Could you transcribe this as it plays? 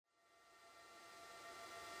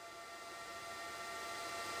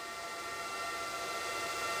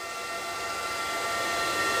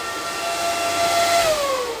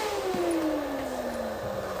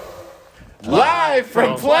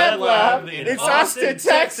From Pleb Lab in Austin,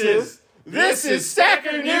 Texas, this is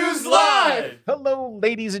Stacker News Live! Hello,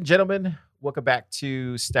 ladies and gentlemen. Welcome back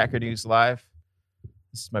to Stacker News Live.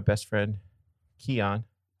 This is my best friend, Keon.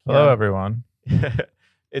 Hello, everyone.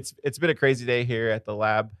 It's been a crazy day here at the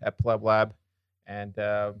lab, at Pleb Lab. And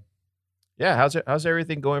yeah, how's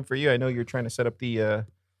everything going for you? I know you're trying to set up the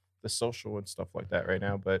social and stuff like that right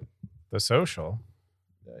now, but... The social?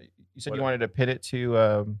 You said you wanted to pin it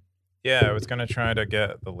to... Yeah, I was going to try to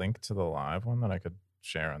get the link to the live one that I could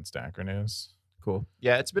share on Stacker News. Cool.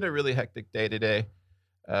 Yeah, it's been a really hectic day today.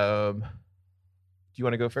 Do you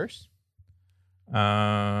want to go first? Sure.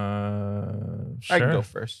 I can go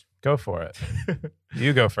first. Go for it.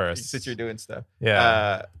 You go first. Since you're doing stuff.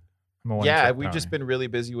 Yeah. We've just been really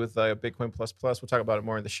busy with Bitcoin Plus Plus. We'll talk about it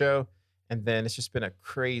more in the show. And then it's just been a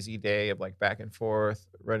crazy day of like back and forth,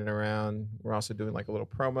 running around. We're also doing like a little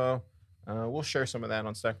promo. We'll share some of that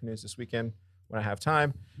on Stacker News this weekend when I have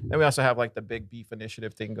time. Then we also have like the big beef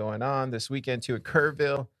initiative thing going on this weekend too at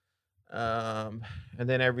Kerrville. And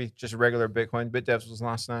then just regular Bitcoin. BitDevs was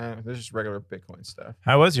last night. There's just regular Bitcoin stuff.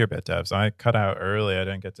 How was your BitDevs? I cut out early. I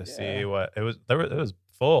didn't get to see what it was. It was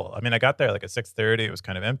full. I mean, I got there like at 6:30. It was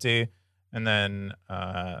kind of empty. And then,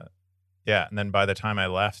 and then by the time I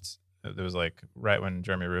left, it was like right when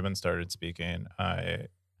Jeremy Rubin started speaking, I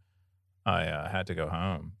had to go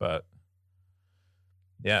home. But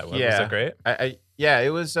was it great? It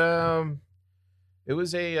was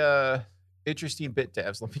a interesting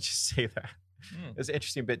BitDevs. Let me just say that. It was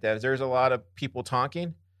interesting BitDevs. There's a lot of people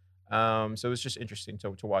talking. So it was just interesting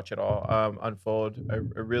to watch it all unfold. I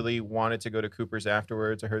really wanted to go to Cooper's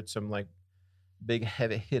afterwards. I heard some like big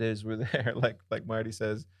heavy hitters were there, like Marty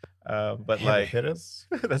says. But heavy like hitters?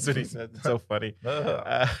 That's what he said. It's so funny.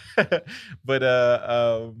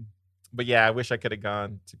 But yeah, I wish I could have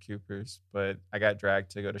gone to Cooper's, but I got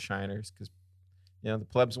dragged to go to Shiners because the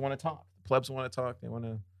plebs want to talk. The plebs want to talk. They want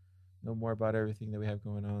to know more about everything that we have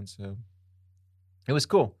going on. So it was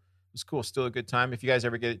cool. It was cool. Still a good time. If you guys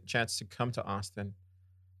ever get a chance to come to Austin,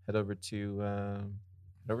 head over to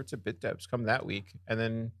BitDevs. Come that week. And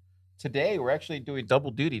then today we're actually doing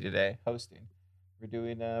double duty today, hosting. We're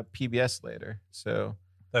doing PBS later. So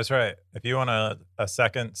that's right. If you want a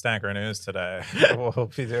second Stacker News today, we'll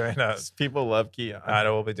be doing people love Keon.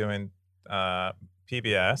 We'll be doing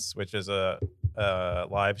PBS, which is a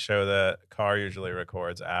live show that Carr usually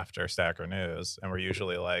records after Stacker News, and we're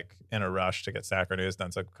usually like in a rush to get Stacker News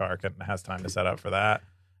done, so Carr has time to set up for that.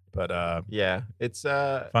 But it's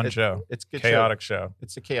fun show. It's a good chaotic show.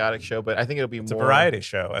 It's a chaotic show, but I think it'll be a variety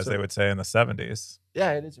show, as they would say in the 70s.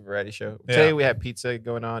 Yeah, it is a variety show. Today we have pizza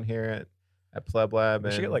going on here at Pleb Lab.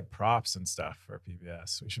 We should get like props and stuff for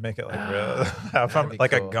PBS. We should make it like real, have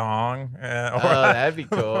like cool. A gong. That'd be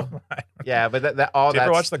cool. Yeah, but that Did you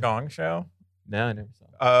ever watch the Gong Show? No, I never saw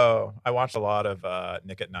it. Oh, I watched a lot of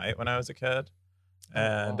Nick at Night when I was a kid,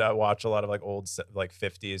 and I watched a lot of like old like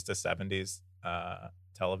 50s to 70s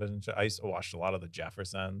television show. I used to watch a lot of the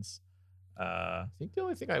Jeffersons. I think the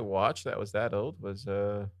only thing I watched that was that old was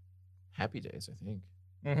Happy Days, I think.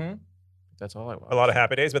 Mm-hmm. That's all I watched. A lot of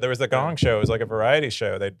Happy Days, but there was the Gong Show. It was like a variety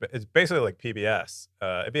show. It's basically like PBS.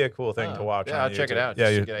 It'd be a cool thing to watch. Yeah, I'll check it out. Yeah,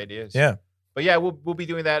 just to get ideas. Yeah. But yeah, we'll be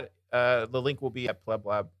doing that. The link will be at Pleb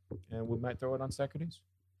Lab, and we might throw it on Stacker News.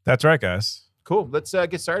 That's right, guys. Cool. Let's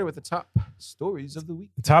get started with the top stories of the week.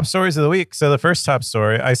 The top stories of the week. So the first top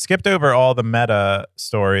story, I skipped over all the meta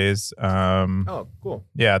stories. Oh, cool.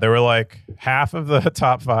 Yeah, there were like half of the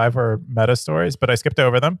top 5 were meta stories, but I skipped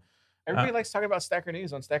over them. Everybody likes talking about Stacker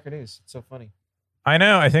News on Stacker News. It's so funny. I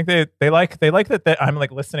know. I think they like that I'm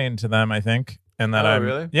like listening to them, I think. And that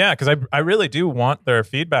really? Yeah, because I really do want their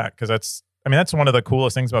feedback, because that's one of the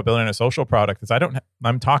coolest things about building a social product is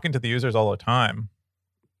I'm talking to the users all the time.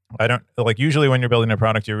 I don't like, usually when you're building a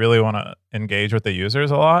product, you really want to engage with the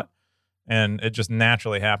users a lot, and it just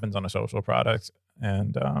naturally happens on a social product.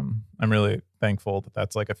 And I'm really thankful that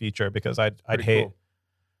that's like a feature, because I'd hate cool.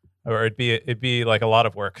 Or it'd be like a lot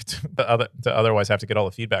of work to otherwise have to get all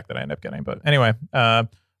the feedback that I end up getting. But anyway,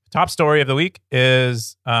 top story of the week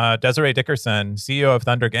is Desiree Dickerson, CEO of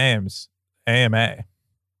Thunder Games, AMA.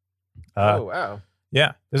 Oh wow!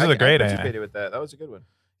 Yeah, this is a great AMA. I participated with that. That was a good one.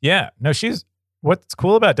 Yeah, no, what's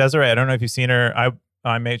cool about Desiree, I don't know if you've seen her.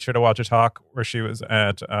 I made sure to watch a talk where she was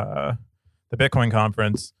at the Bitcoin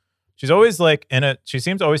conference. She's always like she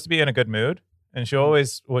seems always to be in a good mood, and she'll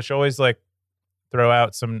always like throw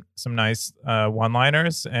out some nice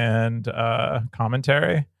one-liners and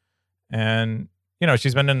commentary. And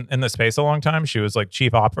she's been in the space a long time. She was like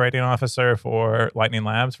chief operating officer for Lightning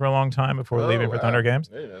Labs for a long time before leaving for Thunder Games.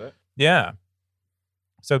 I didn't know that. Yeah.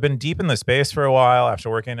 So I've been deep in the space for a while after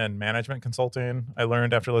working in management consulting. I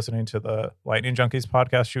learned after listening to the Lightning Junkies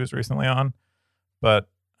podcast she was recently on. But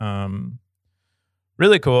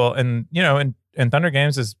really cool. And, and Thunder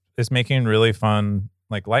Games is making really fun,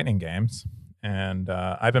 like, Lightning games. And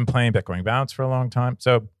I've been playing Bitcoin Bounce for a long time.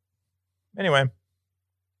 So anyway,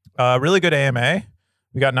 really good AMA.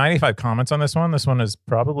 We got 95 comments on this one. This one is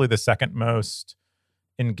probably the second most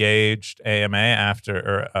engaged AMA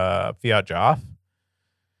after Fiat Joff.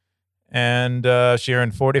 And she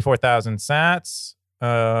earned 44,000 sats.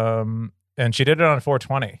 And she did it on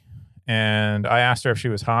 420. And I asked her if she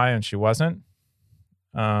was high, and she wasn't.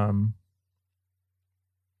 But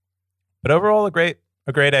overall, a great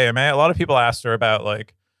AMA. A lot of people asked her about,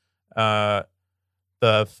 like, the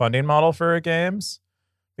funding model for her games,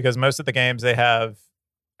 because most of the games, they have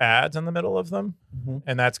ads in the middle of them,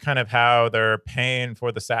 and that's kind of how they're paying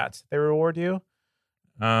for the sats they reward you.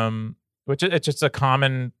 Which it's just a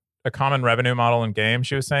common revenue model in games,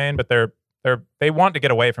 she was saying, but they want to get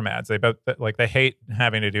away from ads. They hate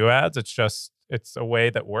having to do ads. It's a way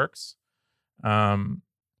that works. And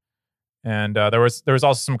there was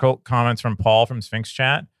also some cool comments from Paul from Sphinx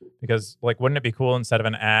Chat, because, like, wouldn't it be cool instead of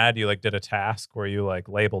an ad, you, like, did a task where you, like,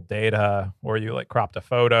 labeled data, or you, like, cropped a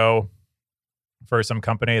photo for some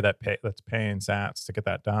company that's paying sats to get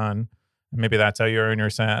that done. And maybe that's how you earn your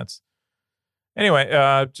sats. Anyway,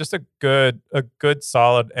 just a good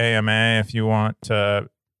solid AMA if you want to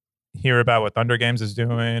hear about what Thunder Games is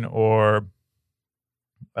doing, or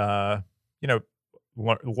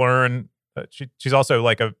learn. She's also,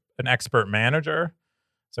 like, an expert manager.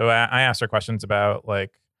 So I asked her questions about,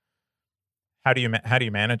 like, how do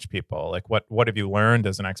you manage people? Like, what have you learned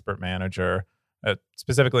as an expert manager,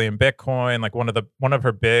 specifically in Bitcoin? Like, one of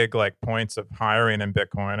her big, like, points of hiring in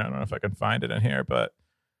Bitcoin. I don't know if I can find it in here, but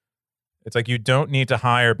it's like, you don't need to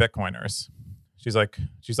hire Bitcoiners. She's like,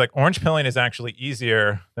 orange pilling is actually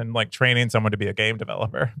easier than, like, training someone to be a game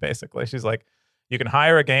developer. Basically, she's like, you can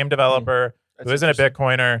hire a game developer who isn't a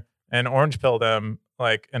Bitcoiner and orange pill them,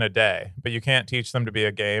 like, in a day, but you can't teach them to be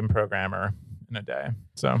a game programmer in a day.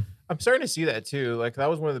 So I'm starting to see that too. Like, that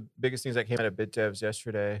was one of the biggest things that came out of BitDevs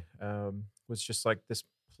yesterday. Was just, like, this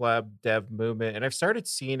pleb dev movement, and I've started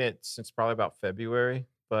seeing it since probably about February.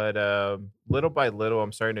 But little by little,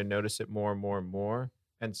 I'm starting to notice it more and more and more.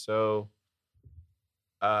 And so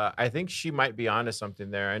I think she might be onto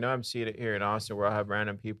something there. I know I'm seeing it here in Austin, where I'll have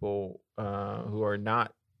random people who are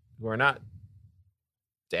not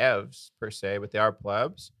devs per se, but they are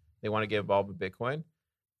plebs. They want to get involved with Bitcoin,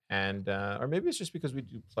 and or maybe it's just because we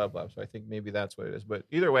do pleb labs. So I think maybe that's what it is. But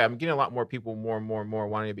either way, I'm getting a lot more people, more and more and more,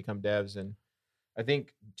 wanting to become devs, and I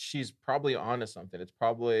think she's probably onto something. It's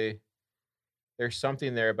probably, there's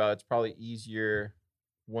something there about, it's probably easier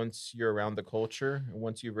once you're around the culture and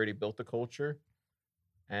once you've already built the culture.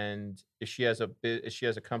 And if she has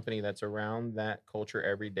a company that's around that culture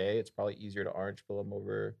every day, it's probably easier to orange pill them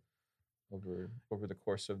over the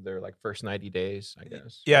course of their, like, first 90 days, I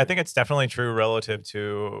guess. Yeah, I think it's definitely true relative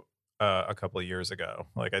to a couple of years ago.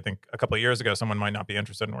 Like, I think a couple of years ago, someone might not be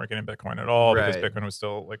interested in working in Bitcoin at all, because Bitcoin was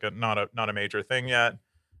still, like, not a major thing yet.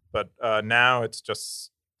 But now it's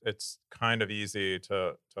kind of easy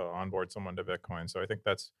to onboard someone to Bitcoin. So I think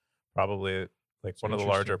that's probably, like, one of the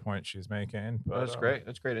larger points she's making. But that's great.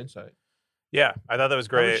 That's great insight. Yeah, I thought that was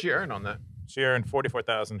great. How much she earn on that? She earned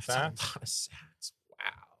 44,000 sats. That's a lot of sats. Wow.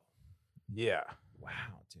 Yeah. Wow,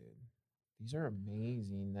 dude. These are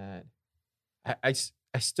amazing. That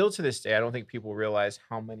I still, to this day, I don't think people realize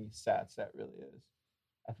how many sats that really is.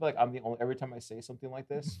 I feel like I'm the only, every time I say something like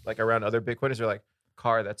this, like, around other Bitcoiners, they're like,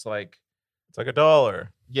 car, that's like, it's like $1.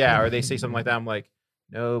 Yeah, or they say something like that. I'm like,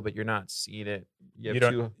 no, but you're not seeing it.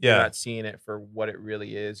 You're not seeing it for what it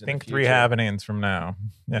really is. Think 3 halvenings from now.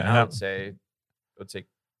 Yeah, I would say,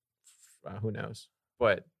 who knows?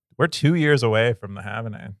 But we're 2 years away from the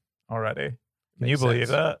halvening already. Can you believe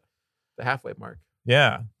that? The halfway mark.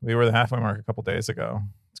 Yeah, we were the halfway mark a couple days ago.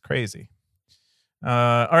 It's crazy.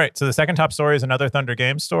 All right, so the second top story is another Thunder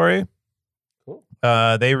Games story. Cool.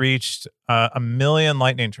 They reached 1 million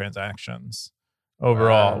Lightning transactions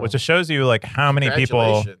overall, which just shows you, like, how many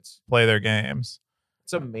people play their games.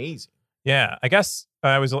 It's amazing. Yeah, I guess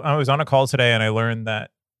I was on a call today, and I learned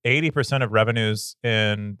that 80% of revenues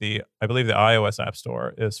in I believe the iOS App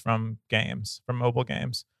Store is from games, from mobile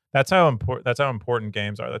games. That's how important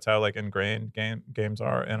games are. That's how, like, ingrained games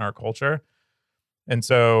are in our culture. And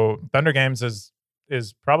so Thunder Games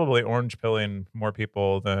is probably orange pilling more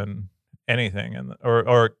people than anything, and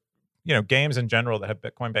or games in general that have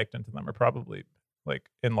Bitcoin baked into them are probably, like,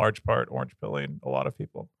 in large part orange pilling a lot of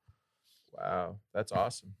people. Wow, that's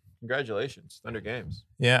awesome. Congratulations, Thunder Games.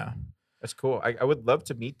 Yeah. That's cool. I would love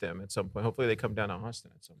to meet them at some point. Hopefully they come down to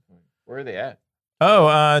Austin at some point. Where are they at?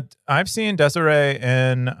 Oh, I've seen Desiree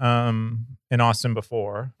in Austin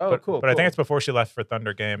before. Oh, but, cool. But I think it's before she left for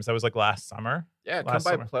Thunder Games. That was like last summer. Yeah, come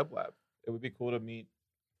by Pleb Lab. It would be cool to meet.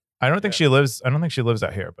 I don't think she lives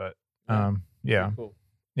out here, but yeah. Cool.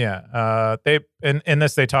 Yeah. They in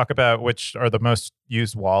this they talk about which are the most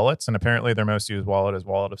used wallets, and apparently their most used wallet is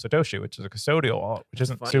Wallet of Satoshi, which is a custodial wallet, which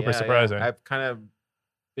isn't super surprising. Yeah. I've kind of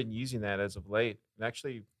been using that as of late. And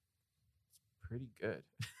actually, it's pretty good.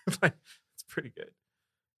 It's pretty good.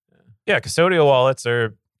 Yeah, custodial wallets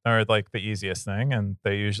are like the easiest thing, and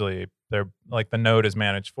they're like the node is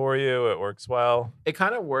managed for you. It works well. It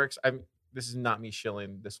kind of works. This is not me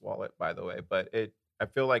shilling this wallet, by the way, but I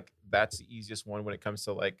feel like that's the easiest one when it comes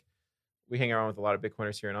to like, we hang around with a lot of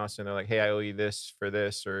Bitcoiners here in Austin. They're like, hey, I owe you this for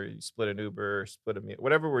this, or you split an Uber, or split a meal,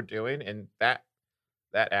 whatever we're doing. And that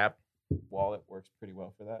app wallet works pretty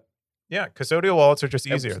well for that. Yeah, custodial wallets are just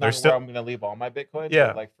easier. They're still, I'm going to leave all my Bitcoin. Yeah.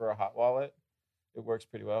 But like for a hot wallet, it works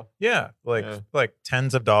pretty well. Yeah, like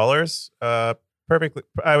tens of dollars. Perfectly,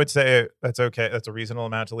 I would say that's okay. That's a reasonable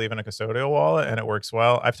amount to leave in a custodial wallet, and it works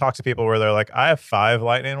well. I've talked to people where they're like, I have 5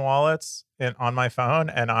 Lightning wallets on my phone,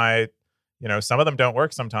 and some of them don't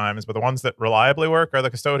work sometimes, but the ones that reliably work are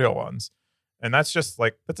the custodial ones. And that's just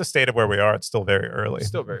like, that's a state of where we are. It's still very early. It's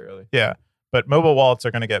still very early. Yeah, but mobile wallets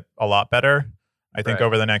are going to get a lot better. I think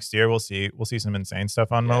over the next year we'll see some insane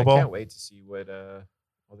stuff on mobile. I can't wait to see what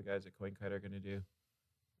all the guys at CoinKite are going to do.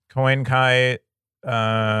 CoinKite,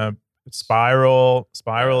 Spiral,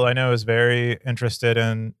 I know, is very interested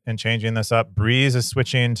in changing this up. Breeze is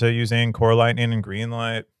switching to using Core Lightning and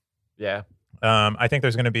Greenlight. Yeah. I think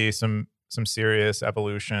there's going to be some serious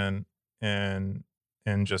evolution in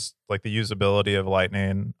just like the usability of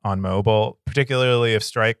Lightning on mobile, particularly if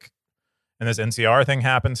Strike and this NCR thing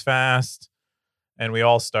happens fast, and we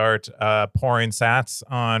all start pouring sats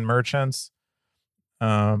on merchants.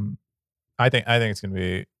 I think it's going to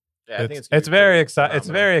be. Yeah, it's very exciting. It's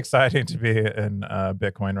very exciting to be in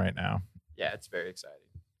Bitcoin right now. Yeah, it's very exciting.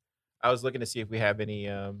 I was looking to see if we have any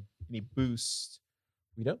boosts.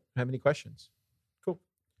 We don't have any questions. Cool.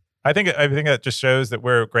 I think that just shows that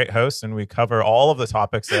we're great hosts and we cover all of the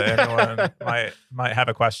topics that anyone might have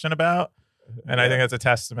a question about. And I think that's a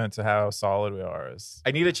testament to how solid we are.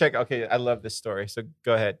 I need to check. Okay, I love this story. So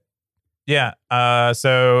go ahead. Yeah.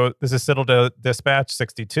 So this is Citadel Dispatch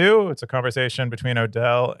 62. It's a conversation between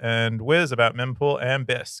Odell and Wiz about mempool and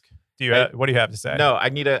Bisq. What do you have to say? No, I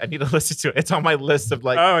need to listen to it. It's on my list of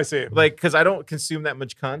like. Oh, I see. Like, because I don't consume that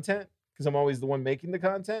much content because I'm always the one making the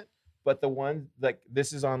content. But the one like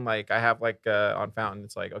this is on like I have like on Fountain.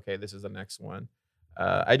 It's like, okay, this is the next one.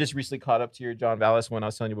 I just recently caught up to your John Vallis one I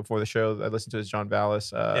was telling you before the show. I listened to his John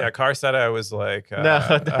Vallis. Yeah, Carr said I was like,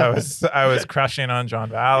 no. I was crushing on John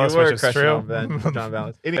Vallis, you were which is true. On John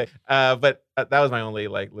Vallis. Anyway, but that was my only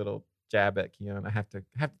like little jab at Keon. I have to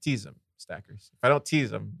tease him, stackers. If I don't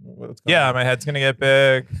tease him, what's going on? My head's gonna get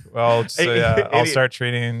big. Well, I'll start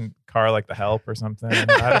treating Carr like the help or something.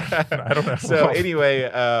 I don't know. So anyway,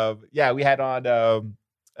 we had on.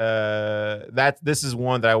 This is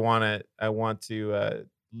one that I want to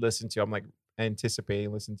listen to. I'm like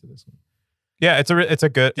anticipating listening to this one. Yeah, it's a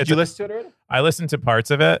good. Did you listen to it already? I listened to parts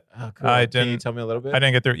of it. Oh, cool. Can you tell me a little bit? I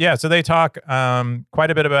didn't get through. Yeah, so they talk quite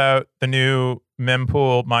a bit about the new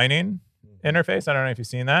mempool mining interface. I don't know if you've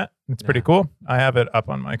seen that. It's pretty cool. I have it up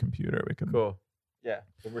on my computer. We can cool. Yeah,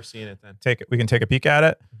 well, we're seeing it then. We can take a peek at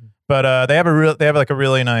it. But they have a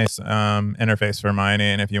really nice interface for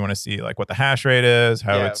mining if you want to see like what the hash rate is,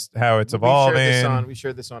 how it's evolving. We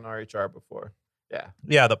shared this on RHR before. Yeah.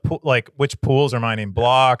 Yeah, like which pools are mining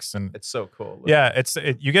blocks, and it's so cool. Yeah, it's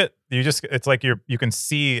like you can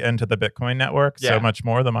see into the Bitcoin network so much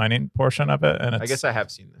more, the mining portion of it, and I guess I have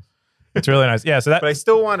seen this. It's really nice. Yeah, but I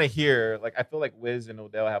still want to hear, like, I feel like Wiz and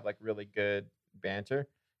Odell have like really good banter.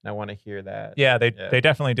 And I want to hear that. Yeah, they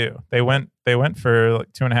definitely do. They went for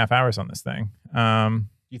like 2.5 hours on this thing. Do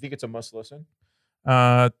you think it's a must listen?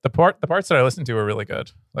 The parts that I listened to were really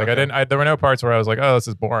good. Like there were no parts where I was like, oh, this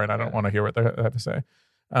is boring. I don't want to hear what they have to say.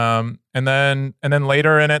 And then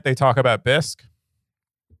later in it, they talk about Bisq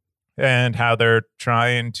and how they're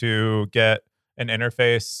trying to get an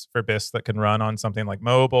interface for Bisq that can run on something like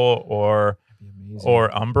mobile or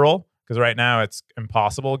Umbrel. Because right now it's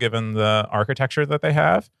impossible given the architecture that they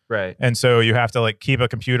have. Right. And so you have to like keep a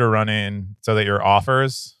computer running so that your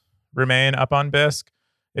offers remain up on Bisq.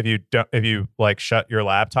 If you like shut your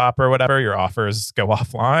laptop or whatever, your offers go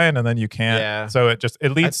offline and then you can't. Yeah. So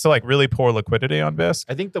it leads to like really poor liquidity on Bisq.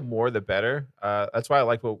 I think the more the better. That's why I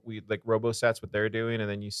like what we like RoboSats, what they're doing. And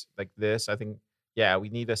then you like this, I think, we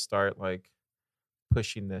need to start like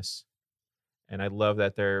pushing this and I love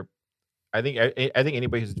that they're. I think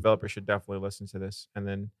anybody who's a developer should definitely listen to this, and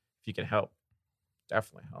then if you can help,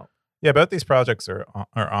 definitely help. Yeah, both these projects are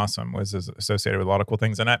awesome. Wiz is associated with a lot of cool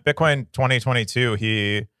things. And at Bitcoin 2022,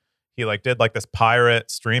 he like did like this pirate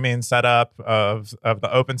streaming setup of the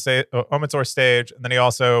open source stage, and then he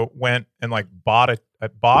also went and like bought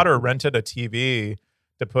or rented a TV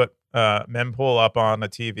to put mempool up on the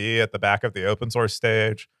TV at the back of the open source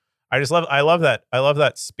stage. I love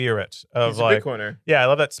that spirit of He's a like Bitcoiner. Yeah, I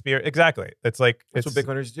love that spirit. Exactly. It's like That's what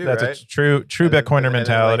Bitcoiners do. That's right? a true Bitcoiner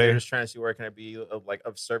mentality. Like, they're just trying to see where can I be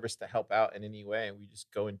of service to help out in any way, and we just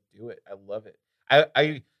go and do it. I love it.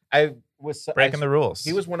 I was breaking the rules.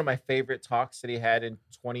 He was one of my favorite talks that he had in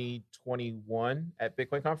 2021 at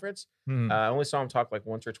Bitcoin conference. I only saw him talk like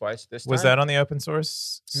once or twice. Was that on the open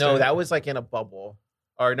source? No, that was like in a bubble.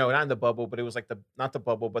 Or no, not in the bubble, but it was like not the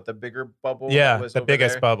bubble, but the bigger bubble. Yeah, was the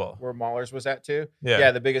biggest bubble where Mahler's was at too.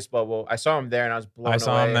 Yeah, the biggest bubble. I saw him there, and I was blown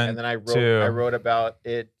away. Him then and then I wrote about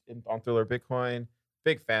it on Thriller Bitcoin.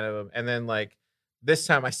 Big fan of him. And then like this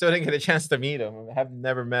time, I still didn't get a chance to meet him. I have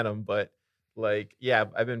never met him, but like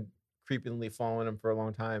I've been creepily following him for a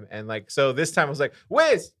long time. And like so this time I was like,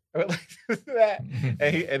 Wiz, like that,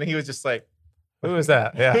 and he was just like, who is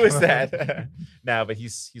that? Yeah, who is that? Nah, but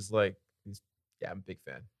he's I'm a big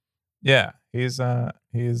fan. Yeah, he's an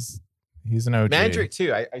OG. Mandrick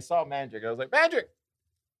too. I saw Mandrick. I was like, Mandrick.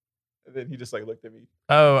 And then he just like looked at me.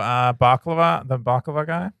 Oh, Baklava, the Baklava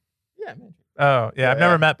guy? Yeah, Mandrick. Oh, yeah, I've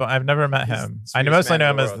never met him. I mostly know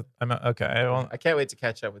him as okay. Well, I can't wait to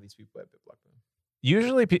catch up with these people at BitBlock.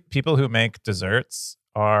 Usually people who make desserts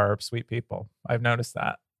are sweet people. I've noticed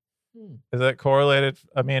that. Is that correlated?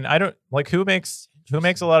 I mean, I don't like who makes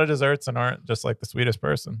a lot of desserts and aren't just like the sweetest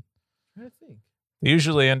person. I think. They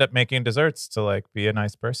usually end up making desserts to like be a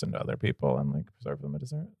nice person to other people and like preserve them a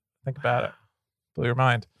dessert. Think about it. Blow your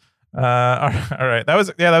mind. All right. That was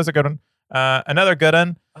a good one. Another good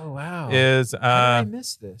one. Oh wow. Is how did I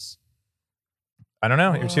miss this? I don't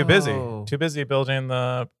know. You're too busy. Too busy building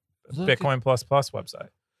the Bitcoin plus website.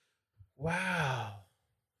 Wow.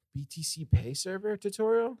 BTC Pay server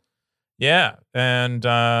tutorial? Yeah. And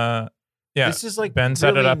this is like Ben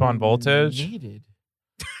set it up on Voltage. Needed.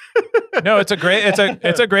 No, it's a great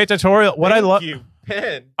tutorial. What Thank I love, you,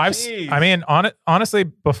 Ben. Honestly,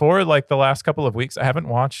 before like the last couple of weeks, I haven't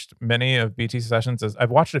watched many of BT sessions.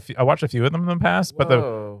 I've watched a few of them in the past, but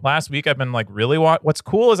the last week I've been like really what's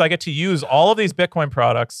cool is I get to use all of these Bitcoin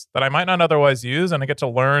products that I might not otherwise use, and I get to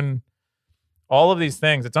learn all of these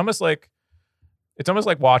things. It's almost like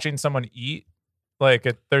watching someone eat. Like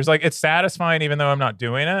it's satisfying even though I'm not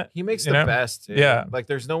doing it. He makes the best. Dude. Yeah, like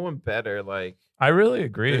there's no one better. Like I really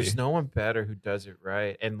agree. There's no one better who does it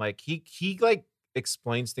right, and like he like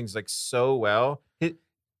explains things like so well.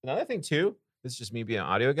 Another thing too, this is just me being an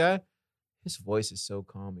audio guy. His voice is so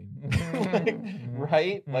calming,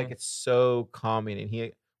 right? Like it's so calming, and he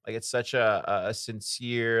like it's such a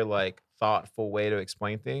sincere, like thoughtful way to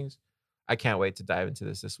explain things. I can't wait to dive into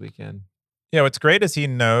this weekend. Yeah, what's great is he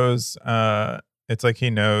knows. It's like he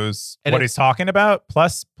knows what he's talking about.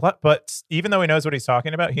 But even though he knows what he's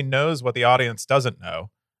talking about, he knows what the audience doesn't know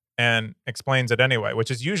and explains it anyway,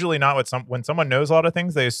 which is usually not what when someone knows a lot of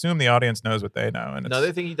things, they assume the audience knows what they know. And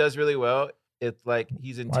another thing he does really well, it's like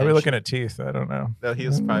he's intentional. Why are we looking at teeth? I don't know. No, he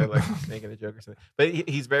was probably like making a joke or something. But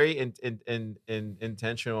he's very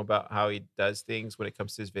intentional about how he does things when it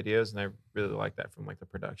comes to his videos, and I really like that from like the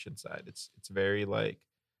production side. It's very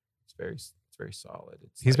solid.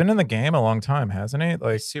 He's been in the game a long time, hasn't he?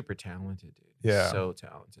 Like he's super talented, dude. Yeah, so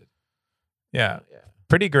talented. Yeah,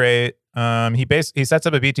 pretty great. He sets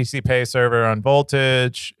up a BTC Pay server on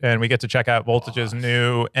Voltage, and we get to check out Voltage's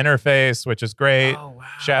new interface, which is great. Oh, wow.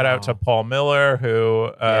 Shout out to Paul Miller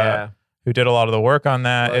who did a lot of the work on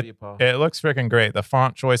that. It looks freaking great. The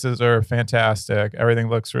font choices are fantastic. Everything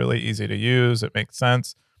looks really easy to use. It makes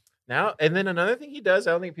sense. Now, and then another thing he does,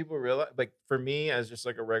 I don't think people realize, like for me as just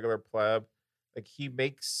like a regular pleb, like he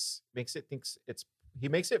makes it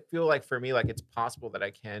feel like for me, like it's possible that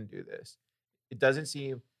I can do this. It doesn't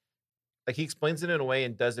seem like he explains it in a way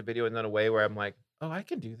and does the video in a way where I'm like, oh, I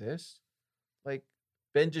can do this. Like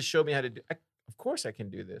Ben just showed me how to do. Of course I can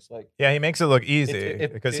do this. Like yeah, he makes it look easy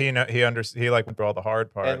because he like went through all the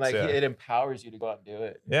hard parts. And like it empowers you to go out and do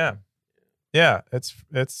it. Yeah. Yeah, it's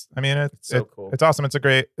so cool. It's awesome. It's a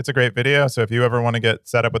great video. So if you ever want to get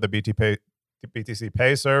set up with a BTC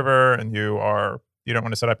Pay server and you don't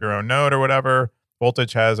want to set up your own node or whatever,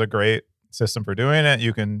 Voltage has a great system for doing it.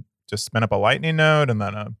 You can just spin up a Lightning node and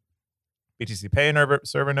then a BTC Pay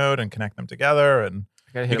server node and connect them together, and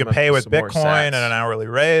you can pay with Bitcoin at an hourly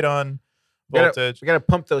rate on voltage. We gotta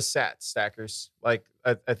pump those sats, stackers. Like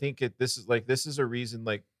I think this is a reason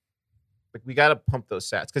like we gotta pump those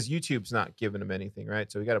sats because YouTube's not giving him anything,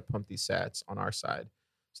 right? So we gotta pump these sats on our side,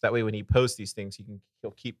 so that way when he posts these things,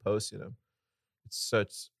 he'll keep posting them. It's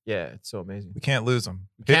so amazing. We can't lose him.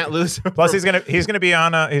 We can't lose him. Plus, he's gonna be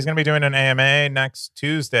doing an AMA next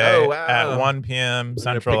Tuesday at 1 p.m.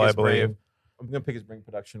 Central, I believe. I'm gonna pick his brain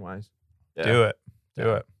production wise. Yeah.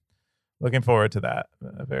 Do it. Looking forward to that.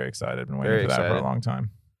 Very excited. Been waiting for that for a long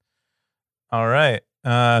time. All right.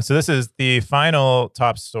 So this is the final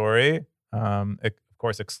top story. Of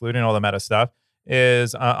course, excluding all the meta stuff,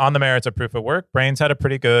 is on the merits of proof of work. Brains had a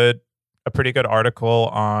pretty good article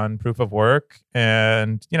on proof of work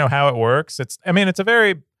and how it works. It's kind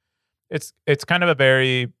of a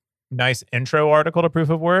very nice intro article to proof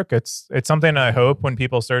of work. It's something I hope when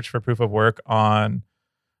people search for proof of work on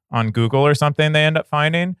Google or something, they end up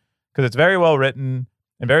finding, because it's very well written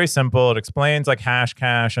and very simple. It explains like hash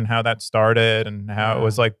cache and how that started and how it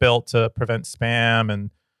was like built to prevent spam, and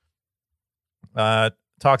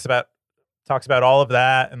talks about all of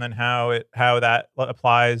that, and then how that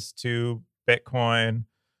applies to Bitcoin.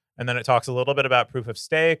 And then it talks a little bit about proof of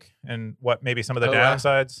stake and what maybe some of the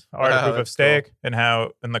downsides are to proof of stake, and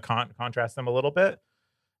how contrast them a little bit.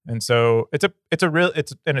 And so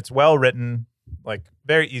it's well written, like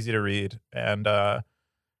very easy to read, and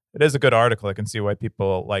it is a good article. I can see why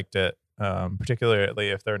people liked it, particularly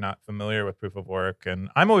if they're not familiar with proof of work. And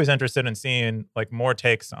I'm always interested in seeing like more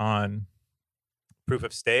takes on proof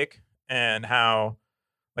of stake and how,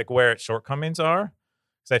 like, where its shortcomings are,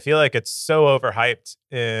 because I feel like it's so overhyped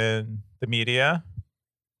in the media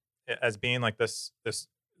as being like this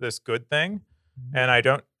good thing.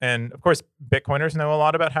 And of course Bitcoiners know a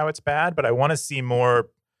lot about how it's bad, but I want to see more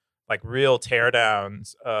like real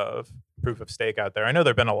teardowns of proof of stake out there. I know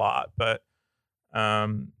there've been a lot, but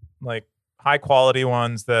like high quality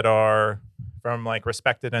ones that are from like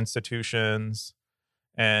respected institutions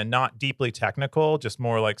and not deeply technical, just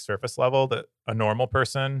more like surface level, that a normal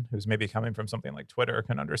person who's maybe coming from something like Twitter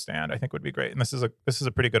can understand, I think would be great. And this is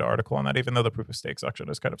a pretty good article on that, even though the proof of stake section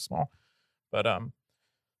is kind of small. But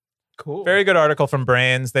cool. Very good article from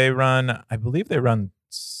Brains. I believe they run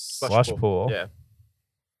Slush Pool. Yeah.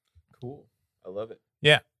 Cool. I love it.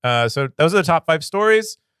 Yeah. So those are the top 5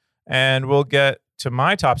 stories, and we'll get to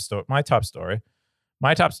my top story. My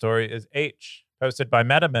top story is H, posted by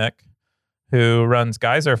Metamic, who runs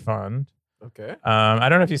Geyser Fund. Okay. I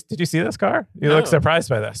don't know if did you see this car? You look surprised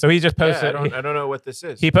by this. So he just posted. Yeah, I don't know what this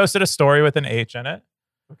is. He posted a story with an H in it.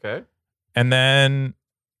 Okay. And then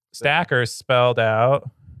Stackers spelled out,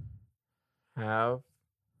 have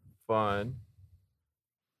fun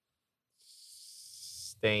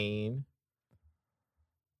staying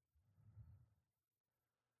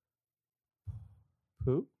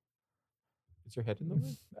poop. Is your head in the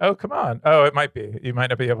way? Oh, come on. Oh, it might be. You might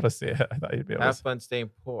not be able to see it. I thought you'd be able have to fun staying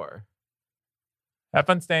poor. Have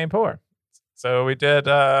fun staying poor. So we did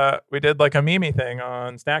like a meme thing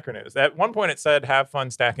on Stacker News. At one point it said "Have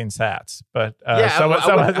fun stacking sats," but I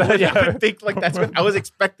would think like that's what I was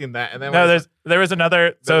expecting that. And then there was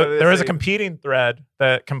another. So there was a competing thread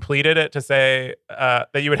that completed it to say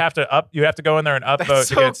that you have to go in there and upvote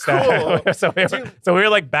to get stacked. Cool. so we were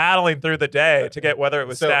like battling through the day to get whether it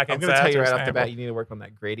was stacking. I'm going to tell you right off the bat, you you need to work on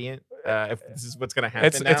that gradient. If this is what's going to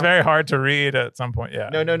happen, it's very hard to read at some point. Yeah.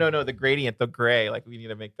 No. The gradient, the gray. Like we need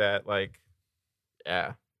to make that like.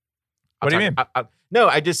 Yeah. What do you mean?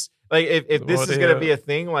 I just like if this is gonna be a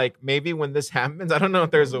thing, like maybe when this happens, I don't know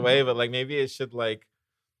if there's a way, but like maybe it should like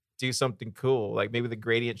do something cool. Like maybe the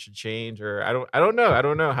gradient should change, or I don't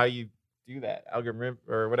know how you do that algorithm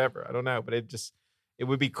or whatever. I don't know, but it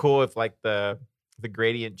would be cool if like the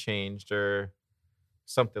gradient changed or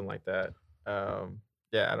something like that.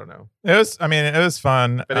 Yeah, I don't know. It was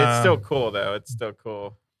fun, but it's still cool though. It's still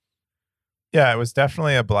cool. Yeah, it was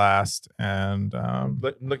definitely a blast. And I'm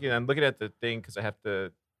looking at the thing because I have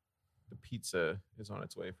the pizza is on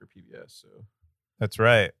its way for PBS. So that's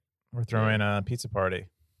right. We're throwing a pizza party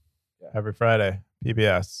every Friday.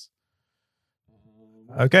 PBS.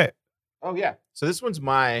 Okay. Oh yeah. So this one's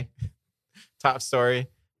my top story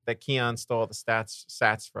that Keon stole the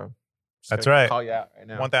sats from. That's right. Call you out right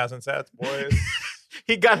now. 1,000 sats, boys.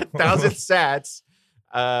 He got 1,000 sats.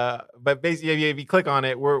 But basically, if you click on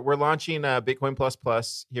it, we're launching Bitcoin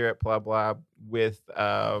Plus here at Blah Blah with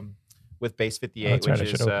Base 58, which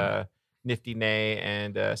is Nifty Nay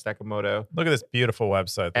and Stackamoto. Look at this beautiful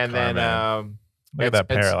website. And then look at that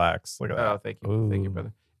parallax. Look at that. Oh, thank you,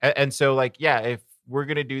 brother. And so like if we're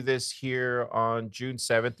gonna do this here on June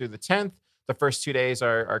 7th through the 10th, the first 2 days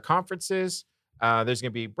are conferences. There's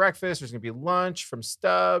gonna be breakfast. There's gonna be lunch from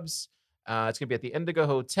Stubbs. It's gonna be at the Indigo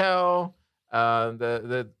Hotel.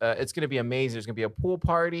 It's gonna be amazing. There's gonna be a pool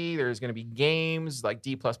party. There's gonna be games. Like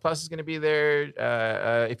D++ is gonna be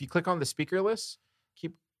there. If you click on the speaker list,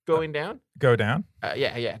 keep going down. Go down.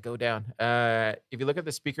 Yeah, go down. If you look at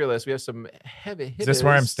the speaker list, we have some heavy hitters. Is this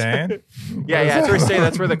where I'm staying? Yeah, that's where we're staying.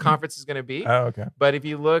 That's where the conference is gonna be. Oh, okay. But if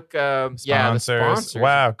you look, the sponsors.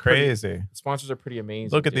 Wow, crazy. The sponsors are pretty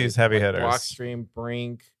amazing. Look at these heavy hitters. Blockstream,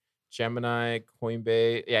 Brink, Gemini,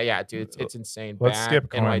 Coinbase. Yeah, dude, it's insane. Let's skip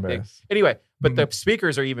Coinbase. Anyway, but the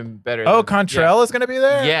speakers are even better. Oh, Contrail is going to be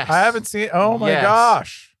there? Yes. I haven't seen. Oh my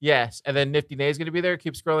gosh. Yes. And then Nifty Nay is going to be there.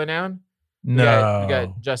 Keep scrolling down. No. We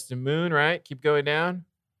got Justin Moon, right? Keep going down.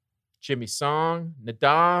 Jimmy Song,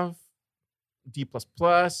 Nadav, D++.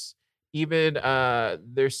 Even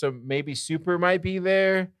there's some, maybe Super might be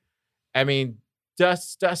there. I mean,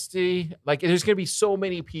 Dusty. Like, there's going to be so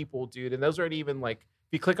many people, dude. And those aren't even like,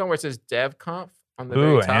 if you click on where it says DevConf on the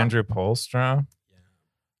very top. Andrew Polstra. Yeah.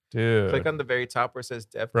 Dude. Click on the very top where it says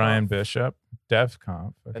DevConf. Brian Bishop.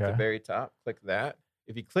 DevConf. Okay. At the very top. Click that.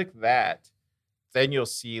 If you click that, then you'll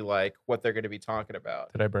see like what they're going to be talking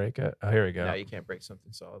about. Did I break it? Oh, here we go. No, you can't break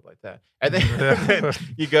something solid like that. And then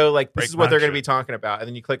you go like, this is what they're going to be talking about. And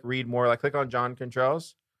then you click read more. Like click on John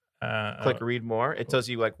Contrails. Click read more. It tells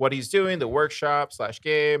you like what he's doing, the workshop /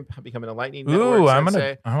 game, becoming a Lightning Network.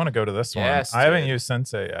 I want to go to this one. I haven't used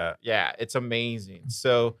Sensei yet. Yeah, it's amazing.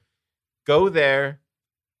 So go there.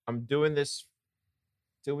 I'm doing this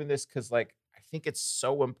because like I think it's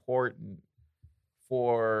so important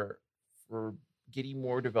for getting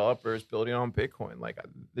more developers building on Bitcoin. Like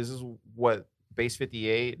this is what Base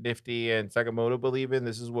 58, Nifty, and Sakamoto believe in.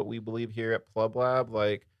 This is what we believe here at Plub Lab.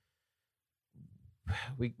 Like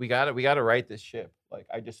we gotta right this ship. Like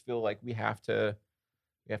I just feel like we have to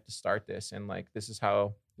start this, and like this is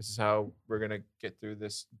how we're gonna get through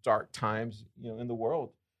this dark times, in the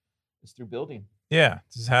world. It's through building. Yeah,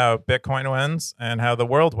 this is how Bitcoin wins, and how the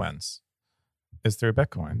world wins is through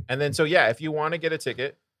Bitcoin. And then if you want to get a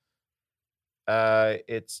ticket, you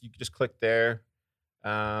can just click there,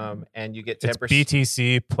 and you get 10%. It's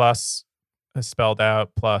BTC plus spelled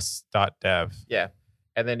out plus .dev. Yeah.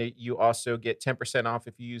 And then you also get 10% off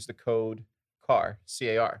if you use the code CAR,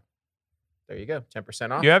 C-A-R. There you go,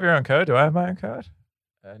 10% off. You have your own code? Do I have my own code?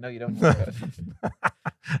 No, you don't have a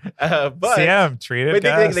code. But see, I'm treated,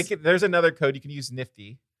 guys. There's another code. You can use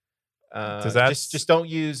Nifty. Does that just don't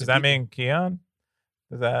use? Does that mean Keon?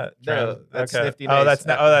 Does that? No, that's okay. Nifty. Oh,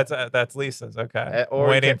 that's Lisa's. Okay, I'm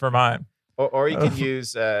waiting for mine. Or you can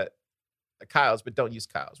use Kyle's, but don't use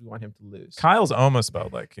Kyle's. We want him to lose. Kyle's almost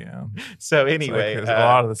spelled like Keon. So anyway, a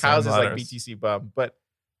lot of the Kyle's is letters. like BTC bum. But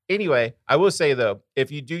anyway, I will say though,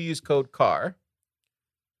 if you do use code CAR,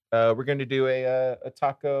 we're going to do a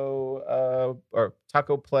taco or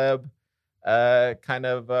taco pleb kind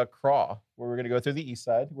of crawl where we're going to go through the east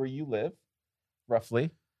side where you live, roughly.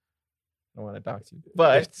 I don't want to dox you,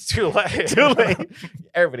 but it's too late. Too late.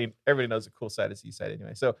 Everybody knows the cool side is the east side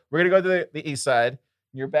anyway. So we're going to go to the east side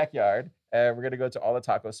in your backyard. We're going to go to all the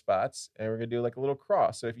taco spots, and we're going to do like a little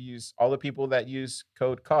crawl. So if you use all the people that use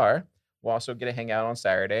code CAR, we'll also get a hangout on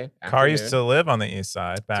Saturday. Car used to live on the east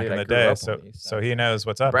side back in the day, so he knows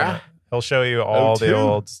what's up. He'll show you all the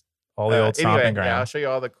old stomping ground. Yeah, I'll show you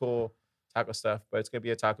all the cool taco stuff. But it's gonna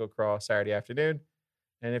be a taco crawl Saturday afternoon.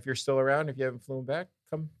 And if you're still around, if you haven't flown back,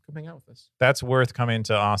 come hang out with us. That's worth coming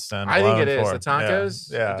to Austin. I think it is. The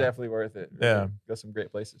tacos are definitely worth it. Yeah, go some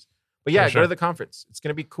great places. But yeah, go to the conference. It's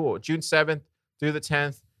gonna be cool. June 7th through the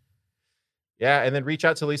 10th. Yeah, and then reach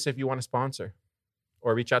out to Lisa if you want to sponsor.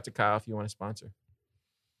 Or reach out to Kyle if you want to sponsor.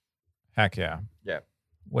 Heck yeah. Yeah.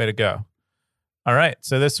 Way to go. All right.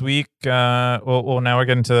 So this week, now we're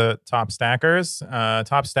getting to top stackers.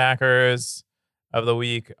 Top stackers of the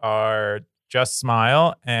week are Just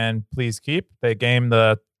Smile and Please Keep. They gamed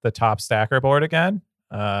the top stacker board again.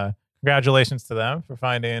 Congratulations to them for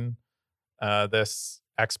finding this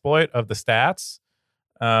exploit of the stats.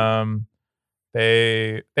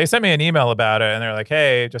 They sent me an email about it, and they're like,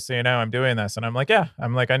 hey, just so you know, I'm doing this. And I'm like, yeah.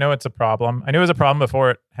 I'm like, I know it's a problem. I knew it was a problem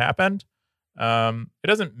before it happened. It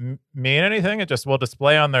doesn't mean anything. It just will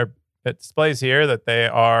display on it displays here that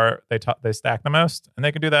they stack the most, and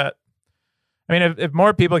they can do that. I mean, if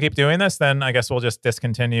more people keep doing this, then I guess we'll just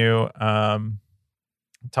discontinue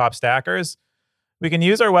top stackers. We can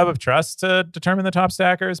use our web of trust to determine the top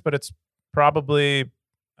stackers, but it's probably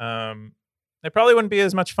it probably wouldn't be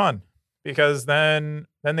as much fun. Because then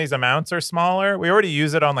these amounts are smaller. We already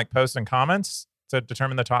use it on like posts and comments to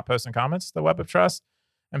determine the top posts and comments, the web of trust.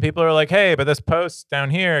 And people are like, hey, but this post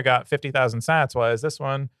down here got 50,000 sats. Why is this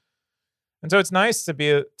one? And so it's nice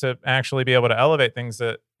to actually be able to elevate things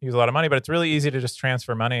that use a lot of money, but it's really easy to just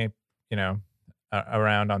transfer money,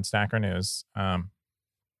 around on Stacker News.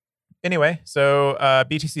 Anyway, so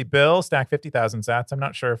BTC Bill stacked 50,000 sats. I'm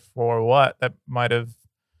not sure for what. That might have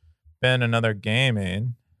been another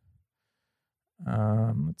gaming.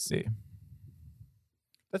 Let's see.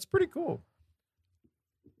 That's pretty cool.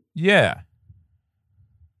 Yeah.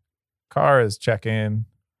 Car is checking.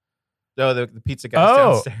 No, the pizza guy's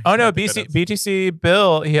downstairs. Oh no, BTC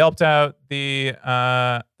Bill, he helped out the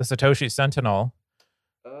Satoshi Sentinel.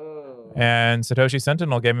 Oh. And Satoshi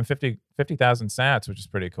Sentinel gave him 50,000 sats, which is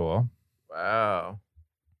pretty cool. Wow.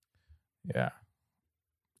 Yeah.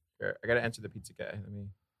 Here, I got to answer the pizza guy. Let me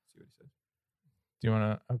see what he says. Do you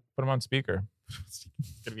want to put him on speaker? It's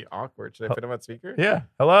going to be awkward. Should I put him on speaker? Yeah.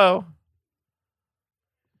 Hello.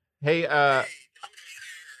 Hey, I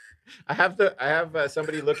have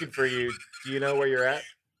somebody looking for you. Do you know where you're at? Yeah,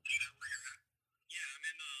 I'm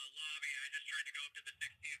in the lobby. I just tried to go up to the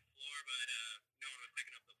 16th floor, but no one was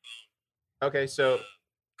picking up the phone. Okay, so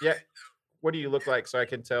yeah, what do you look like so I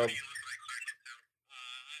can tell? I look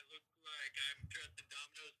like I'm dressed in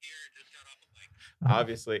Domino's gear and just got off a bike.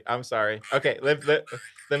 Obviously, I'm sorry. Okay, let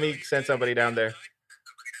me send somebody down there. Is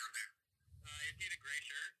he in a gray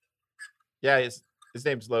shirt? Yeah, his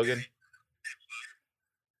name's Logan.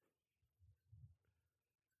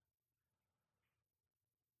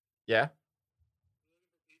 Yeah.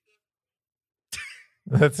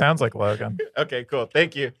 That sounds like Logan. Okay, cool.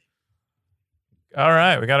 Thank you. All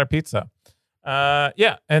right, we got our pizza.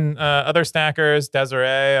 Yeah, and other stackers,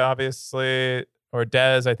 Desiree, obviously, or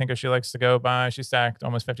Des, I think as she likes to go by. She stacked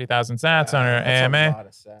almost 50,000 sats on her AMA.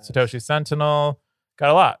 Satoshi Sentinel got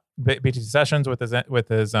a lot. BTC Sessions with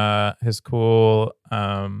his cool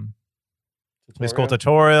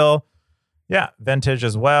tutorial. Yeah, Vintage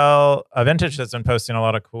as well. Vintage has been posting a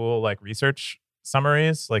lot of cool like research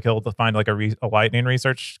summaries. Like he'll find like a Lightning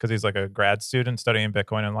research because he's like a grad student studying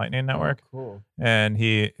Bitcoin and Lightning Network. Oh, cool. And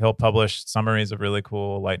he'll publish summaries of really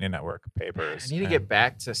cool Lightning Network papers. I need to get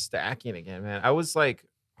back to stacking again, man. I was like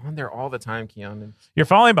on there all the time, Keon. You're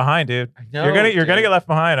falling behind, dude. I know, you're gonna get left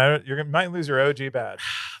behind. You might lose your OG badge.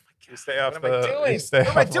 You stay off what am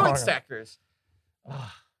I doing, stackers?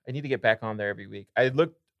 Oh, I need to get back on there every week. I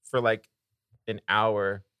looked for like an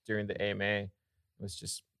hour during the AMA.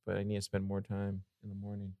 But I need to spend more time in the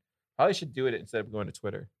morning. Probably should do it instead of going to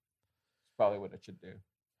Twitter. It's probably what I should do.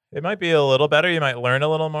 It might be a little better. You might learn a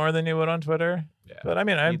little more than you would on Twitter. Yeah. But I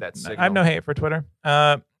mean, I have no hate for Twitter.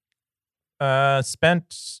 Top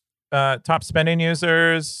spending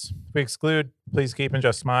users. If we exclude Please Keep and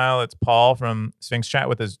Just Smile, it's Paul from Sphinx Chat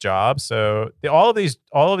with his job. So all of these,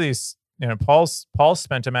 Paul's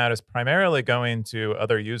spent amount is primarily going to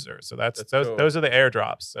other users. So that's cool. Those are the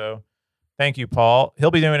airdrops. So thank you, Paul. He'll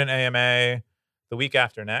be doing an AMA the week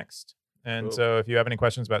after next. And cool. So if you have any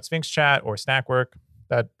questions about Sphinx Chat or Stackwork,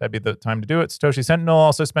 that'd be the time to do it. Satoshi Sentinel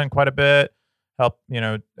also spent quite a bit help,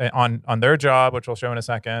 on their job, which we'll show in a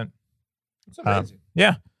second. It's amazing.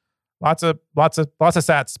 Yeah. Lots of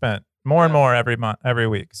sats spent. More and more every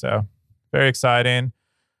week. So very exciting.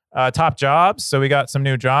 Top jobs. So we got some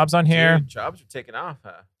new jobs on here. Dude, jobs are taking off,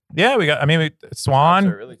 huh? Yeah, Swan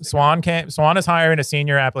is hiring a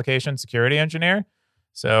senior application security engineer.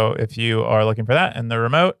 So if you are looking for that in the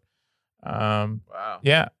remote, wow.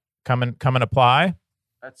 Yeah, come and apply.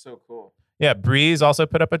 That's so cool. Yeah, Breeze also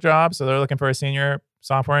put up a job, so they're looking for a senior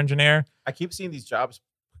software engineer. I keep seeing these jobs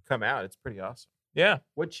come out. It's pretty awesome. Yeah.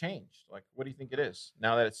 What changed? Like, what do you think it is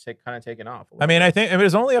now that it's kind of taken off? I mean, I think it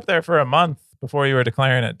was only up there for a month before you were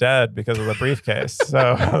declaring it dead because of the briefcase.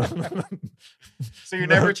 So, so you're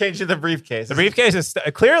never changing the briefcase. The briefcase is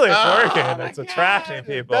clearly working. It's attracting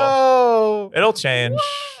people. No, it'll change.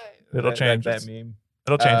 What? It'll change. That meme.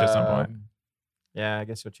 It'll change at some point. Yeah, I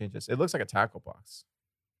guess you'll change this. It looks like a tackle box.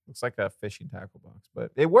 Looks like a fishing tackle box,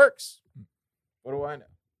 but it works. What do I know?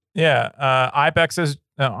 Yeah, Ibex is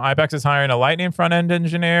hiring a Lightning front end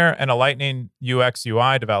engineer and a Lightning UX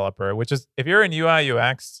UI developer. Which is, if you're in UI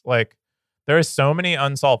UX, like there is so many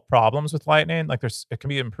unsolved problems with Lightning. Like it can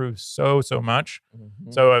be improved so much.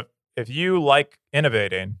 Mm-hmm. So if you like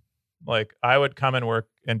innovating, like I would come and work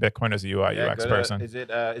in Bitcoin as a UI UX person. Is it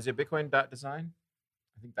Bitcoin.design?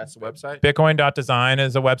 I think that's the website. Bitcoin.design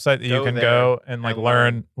is a website that you can go and like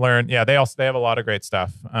learn. Yeah, they have a lot of great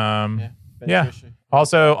stuff. Yeah.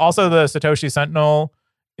 Also the Satoshi Sentinel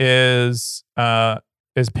is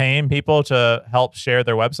paying people to help share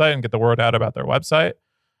their website and get the word out about their website.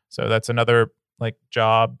 So that's another like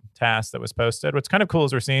job task that was posted. What's kind of cool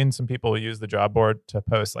is we're seeing some people use the job board to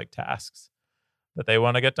post like tasks that they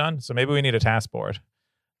want to get done. So maybe we need a task board.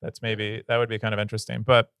 that would be kind of interesting.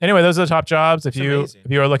 But anyway, those are the top jobs. If you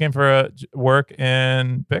are looking for work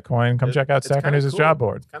in Bitcoin, come check out Stacker News' job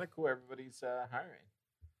board. It's kind of cool. Everybody's hiring.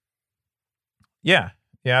 Yeah,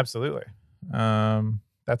 absolutely.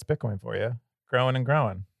 That's Bitcoin for you. Growing and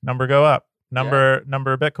growing. Number go up. Number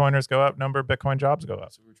of Bitcoiners go up. Number of Bitcoin jobs go up.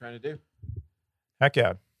 That's what we're trying to do. Heck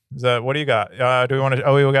yeah. What do you got? Do we want to?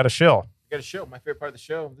 Oh, we got a shill. We got a show. My favorite part of the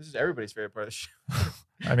show. This is everybody's favorite part of the show.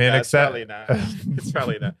 I mean, except it's probably not. It's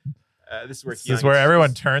probably not. This is where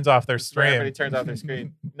everyone turns off their stream. Everybody turns off their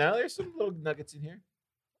screen. No, there's some little nuggets in here.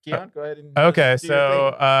 Keon, go ahead and okay.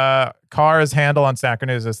 So Car's handle on Stacker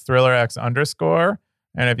News is ThrillerX_.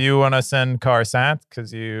 And if you want to send Car sats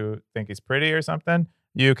because you think he's pretty or something,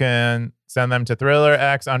 you can send them to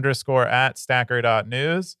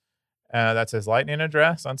ThrillerX_@stacker.news. That's his Lightning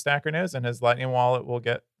address on Stacker News, and his Lightning wallet will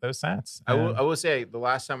get those sats. I will say the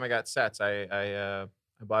last time I got sats, I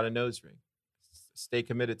bought a nose ring. Stay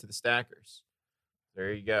committed to the stackers.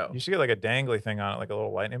 There you go. You should get like a dangly thing on it, like a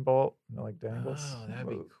little lightning bolt, like dangles. Oh, that'd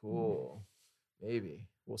be cool. Maybe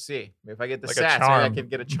we'll see. Maybe if I get the like sats, maybe I can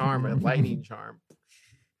get a charm, a lightning charm.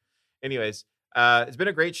 Anyways, it's been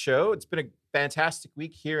a great show. It's been a fantastic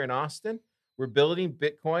week here in Austin. We're building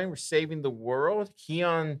Bitcoin. We're saving the world.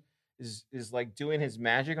 Keon is like doing his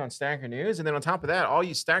magic on Stacker News. And then on top of that, all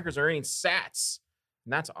you stackers are earning sats.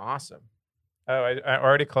 And that's awesome. Oh, I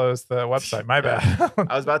already closed the website. My bad.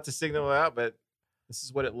 I was about to signal it out, but this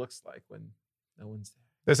is what it looks like when no one's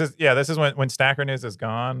there. This is when Stacker News is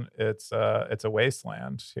gone. It's a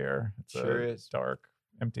wasteland here. It's sure a is. Dark,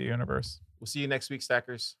 empty universe. We'll see you next week,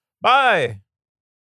 stackers. Bye.